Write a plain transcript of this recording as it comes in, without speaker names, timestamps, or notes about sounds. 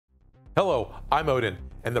Hello, I'm Odin,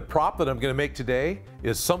 and the prop that I'm going to make today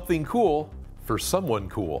is something cool for someone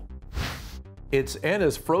cool. It's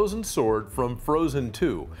Anna's frozen sword from Frozen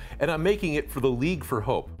 2, and I'm making it for the League for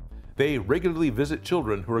Hope. They regularly visit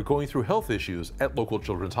children who are going through health issues at local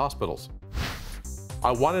children's hospitals.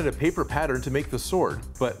 I wanted a paper pattern to make the sword,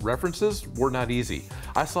 but references were not easy.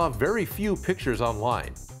 I saw very few pictures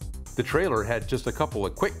online. The trailer had just a couple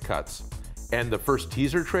of quick cuts, and the first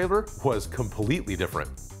teaser trailer was completely different.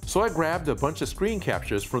 So I grabbed a bunch of screen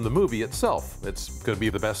captures from the movie itself. It's going to be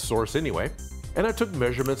the best source anyway. And I took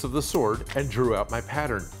measurements of the sword and drew out my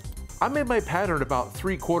pattern. I made my pattern about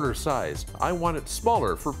 3/4 size. I want it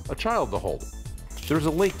smaller for a child to hold. There's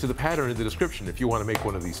a link to the pattern in the description if you want to make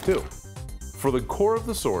one of these too. For the core of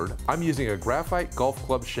the sword, I'm using a graphite golf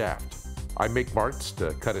club shaft. I make marks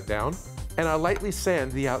to cut it down, and I lightly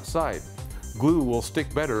sand the outside. Glue will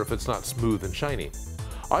stick better if it's not smooth and shiny.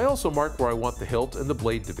 I also mark where I want the hilt and the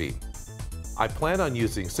blade to be. I plan on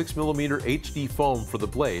using 6mm HD foam for the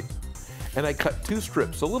blade, and I cut 2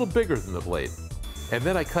 strips a little bigger than the blade. And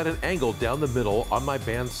then I cut an angle down the middle on my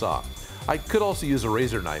bandsaw. I could also use a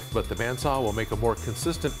razor knife, but the bandsaw will make a more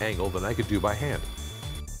consistent angle than I could do by hand.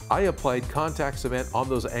 I applied contact cement on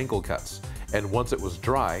those angle cuts, and once it was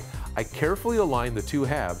dry, I carefully aligned the 2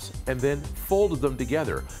 halves and then folded them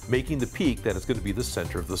together, making the peak that is going to be the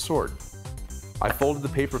center of the sword. I folded the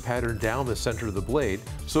paper pattern down the center of the blade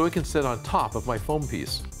so it can sit on top of my foam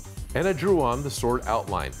piece. And I drew on the sword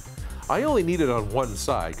outline. I only need it on one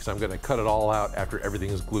side because I'm going to cut it all out after everything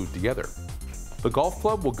is glued together. The golf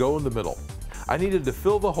club will go in the middle. I needed to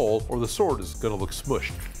fill the hole or the sword is going to look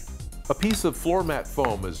smushed. A piece of floor mat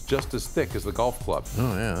foam is just as thick as the golf club.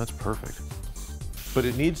 Oh yeah, that's perfect. But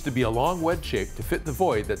it needs to be a long wedge shape to fit the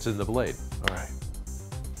void that's in the blade. All right.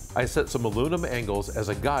 I set some aluminum angles as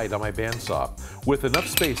a guide on my bandsaw with enough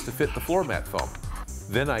space to fit the floor mat foam.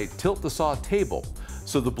 Then I tilt the saw table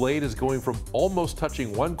so the blade is going from almost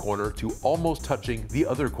touching one corner to almost touching the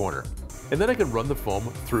other corner. And then I can run the foam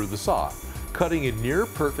through the saw, cutting a near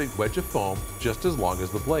perfect wedge of foam just as long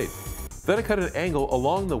as the blade. Then I cut an angle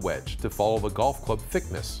along the wedge to follow the golf club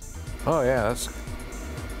thickness. Oh yeah,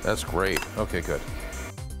 that's great. Okay, good.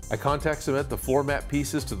 I contact cement the floor mat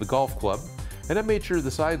pieces to the golf club, and I made sure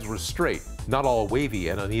the sides were straight, not all wavy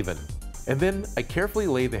and uneven. And then I carefully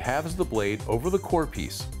lay the halves of the blade over the core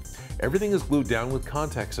piece. Everything is glued down with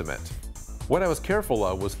contact cement. What I was careful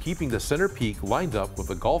of was keeping the center peak lined up with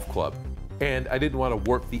the golf club, and I didn't want to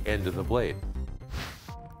warp the end of the blade.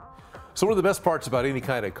 So one of the best parts about any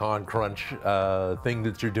kind of con crunch thing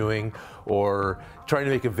that you're doing, or trying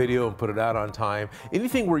to make a video and put it out on time,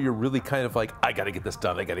 anything where you're really kind of like, I gotta get this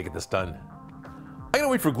done, I gotta get this done. I gotta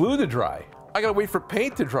wait for glue to dry. I gotta wait for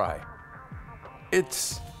paint to dry.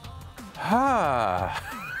 It's,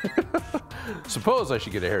 Suppose I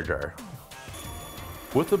should get a hairdryer.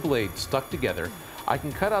 With the blade stuck together, I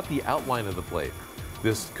can cut out the outline of the blade.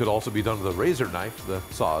 This could also be done with a razor knife. The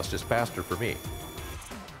saw is just faster for me.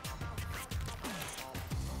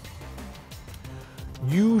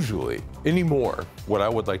 Usually, anymore, what I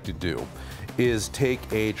would like to do is take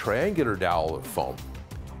a triangular dowel of foam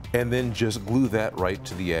and then just glue that right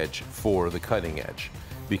to the edge for the cutting edge,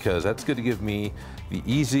 because that's going to give me the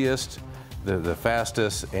easiest, the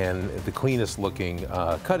fastest, and the cleanest looking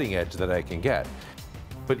cutting edge that I can get.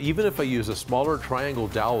 But even if I use a smaller triangle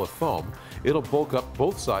dowel of foam, it'll bulk up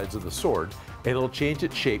both sides of the sword and it'll change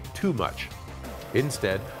its shape too much.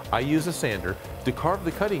 Instead, I use a sander to carve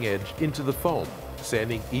the cutting edge into the foam,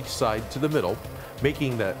 sanding each side to the middle,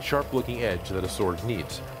 making that sharp looking edge that a sword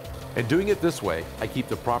needs. And doing it this way, I keep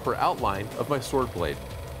the proper outline of my sword blade.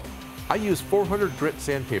 I use 400 grit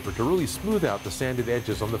sandpaper to really smooth out the sanded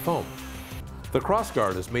edges on the foam. The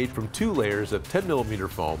crossguard is made from 2 layers of 10mm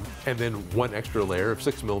foam and then 1 extra layer of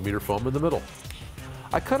 6mm foam in the middle.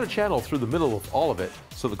 I cut a channel through the middle of all of it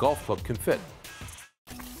so the golf club can fit.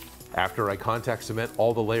 After I contact cement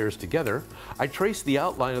all the layers together, I trace the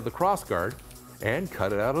outline of the crossguard and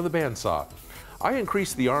cut it out of the bandsaw. I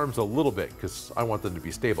increase the arms a little bit because I want them to be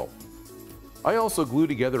stable. I also glue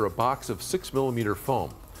together a box of 6mm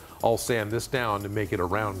foam. I'll sand this down to make it a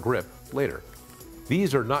round grip later.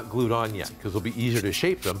 These are not glued on yet because it'll be easier to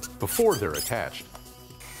shape them before they're attached.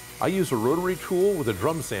 I use a rotary tool with a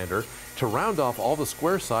drum sander to round off all the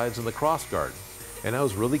square sides in the crossguard, and I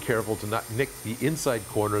was really careful to not nick the inside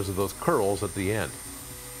corners of those curls at the end.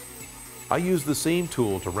 I used the same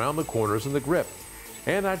tool to round the corners in the grip,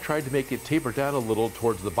 and I tried to make it taper down a little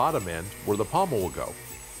towards the bottom end where the pommel will go.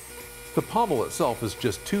 The pommel itself is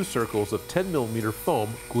just 2 circles of 10mm foam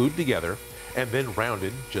glued together and then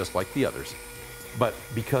rounded just like the others. But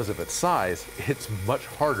because of its size, it's much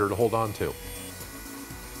harder to hold on to.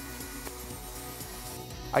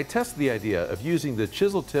 I tested the idea of using the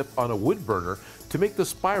chisel tip on a wood burner to make the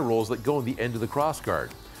spirals that go on the end of the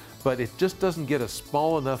crossguard, but it just doesn't get a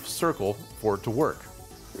small enough circle for it to work.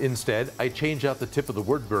 Instead, I change out the tip of the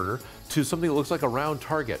wood burner to something that looks like a round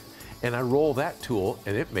target, and I roll that tool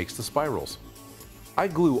and it makes the spirals. I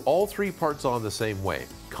glue all three parts on the same way: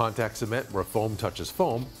 contact cement where foam touches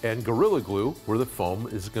foam, and Gorilla Glue where the foam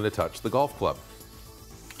is going to touch the golf club.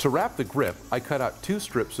 To wrap the grip, I cut out 2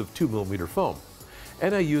 strips of 2mm foam,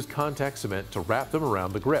 and I used contact cement to wrap them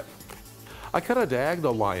around the grip. I cut a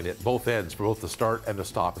diagonal line at both ends for both the start and the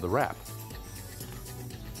stop of the wrap.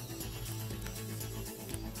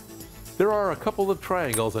 There are a couple of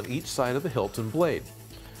triangles on each side of the hilt and blade,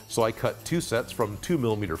 so I cut 2 sets from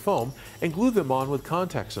 2mm foam and glue them on with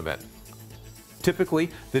contact cement. Typically,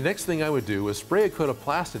 the next thing I would do is spray a coat of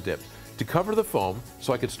Plastidip to cover the foam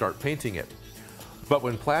so I could start painting it. But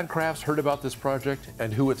when Plaid Crafts heard about this project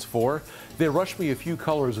and who it's for, they rushed me a few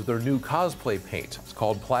colors of their new Cosplay paint. It's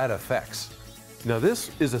called Plaid FX. Now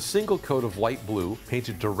this is a single coat of light blue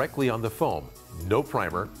painted directly on the foam, no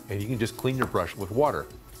primer, and you can just clean your brush with water.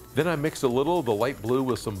 Then I mixed a little of the light blue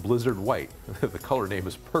with some Blizzard white. The color name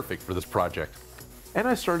is perfect for this project. And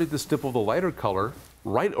I started to stipple the lighter color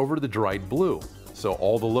right over the dried blue. So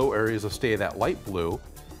all the low areas will stay that light blue,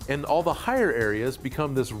 and all the higher areas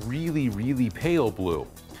become this really, really pale blue.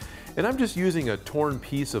 And I'm just using a torn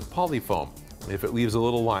piece of polyfoam. If it leaves a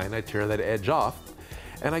little line, I tear that edge off,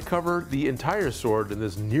 and I cover the entire sword in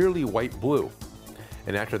this nearly white blue.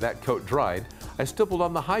 And after that coat dried, I stippled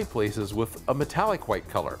on the high places with a metallic white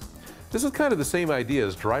color. This is kind of the same idea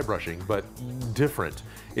as dry brushing, but different.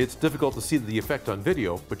 It's difficult to see the effect on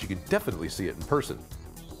video, but you can definitely see it in person.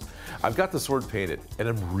 I've got the sword painted, and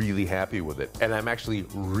I'm really happy with it. And I'm actually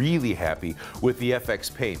really happy with the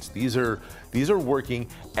FX paints. These are working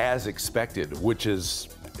as expected, which is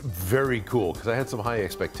very cool, because I had some high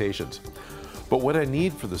expectations. But what I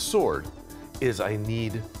need for the sword is I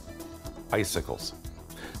need icicles.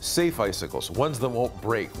 Safe icicles, ones that won't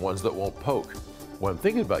break, ones that won't poke. What I'm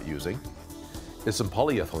thinking about using is some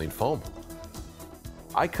polyethylene foam.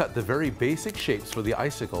 I cut the very basic shapes for the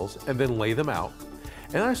icicles and then lay them out,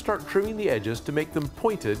 and I start trimming the edges to make them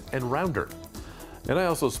pointed and rounder. And I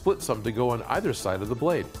also split some to go on either side of the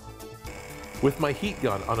blade. With my heat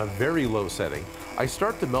gun on a very low setting, I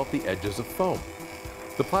start to melt the edges of foam.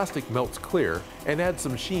 The plastic melts clear and adds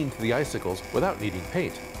some sheen to the icicles without needing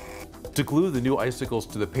paint. To glue the new icicles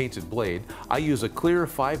to the painted blade, I use a clear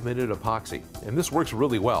 5-minute epoxy, and this works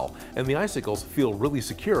really well, and the icicles feel really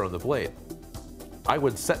secure on the blade. I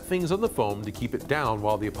would set things on the foam to keep it down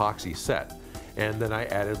while the epoxy set, and then I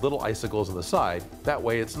added little icicles on the side. That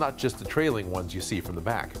way it's not just the trailing ones you see from the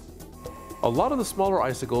back. A lot of the smaller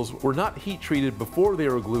icicles were not heat treated before they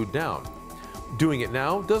were glued down. Doing it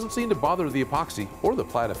now doesn't seem to bother the epoxy or the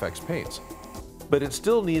Plaid FX paints. But it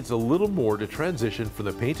still needs a little more to transition from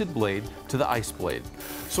the painted blade to the ice blade.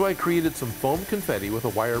 So I created some foam confetti with a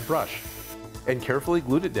wire brush and carefully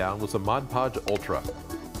glued it down with some Podge Ultra.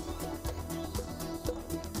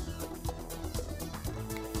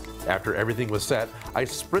 After everything was set, I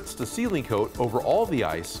spritzed a sealing coat over all the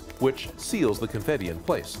ice, which seals the confetti in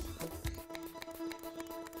place.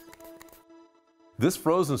 This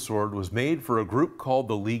frozen sword was made for a group called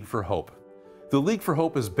the League for Hope. The League for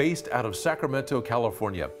Hope is based out of Sacramento,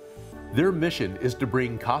 California. Their mission is to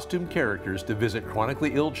bring costumed characters to visit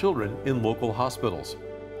chronically ill children in local hospitals.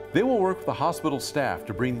 They will work with the hospital staff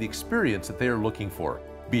to bring the experience that they are looking for,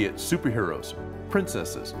 be it superheroes,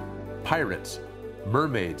 princesses, pirates,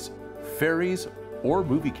 mermaids, fairies, or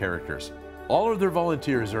movie characters. All of their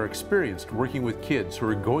volunteers are experienced working with kids who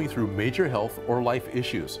are going through major health or life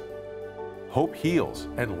issues. Hope heals,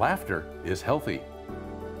 and laughter is healthy.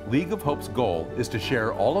 League of Hope's goal is to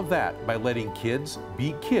share all of that by letting kids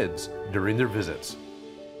be kids during their visits.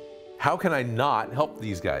 How can I not help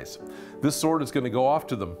these guys? This sword is going to go off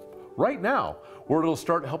to them right now, where it'll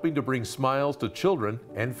start helping to bring smiles to children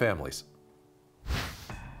and families.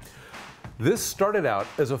 This started out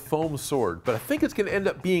as a foam sword, but I think it's going to end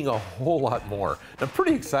up being a whole lot more. I'm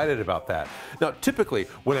pretty excited about that. Now, typically,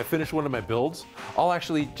 when I finish one of my builds, I'll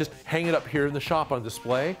actually just hang it up here in the shop on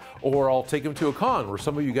display, or I'll take them to a con where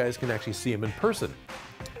some of you guys can actually see them in person.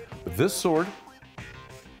 But this sword,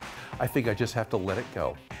 I think I just have to let it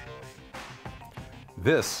go.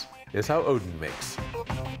 This is how Odin makes.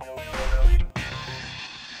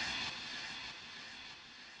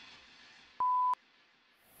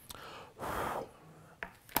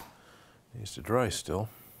 Needs to dry still.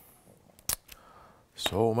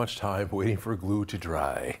 So much time waiting for glue to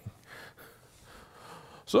dry.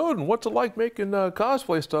 So, Odin, what's it like making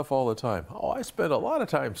cosplay stuff all the time? Oh, I spend a lot of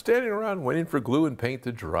time standing around waiting for glue and paint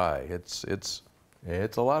to dry. It's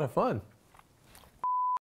a lot of fun.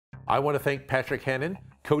 I want to thank Patrick Hannon,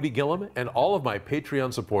 Cody Gillum, and all of my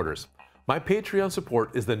Patreon supporters. My Patreon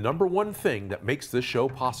support is the #1 thing that makes this show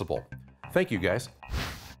possible. Thank you, guys.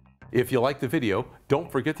 If you like the video, don't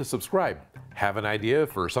forget to subscribe. Have an idea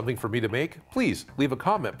for something for me to make? Please leave a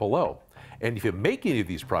comment below. And if you make any of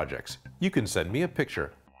these projects, you can send me a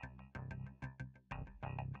picture.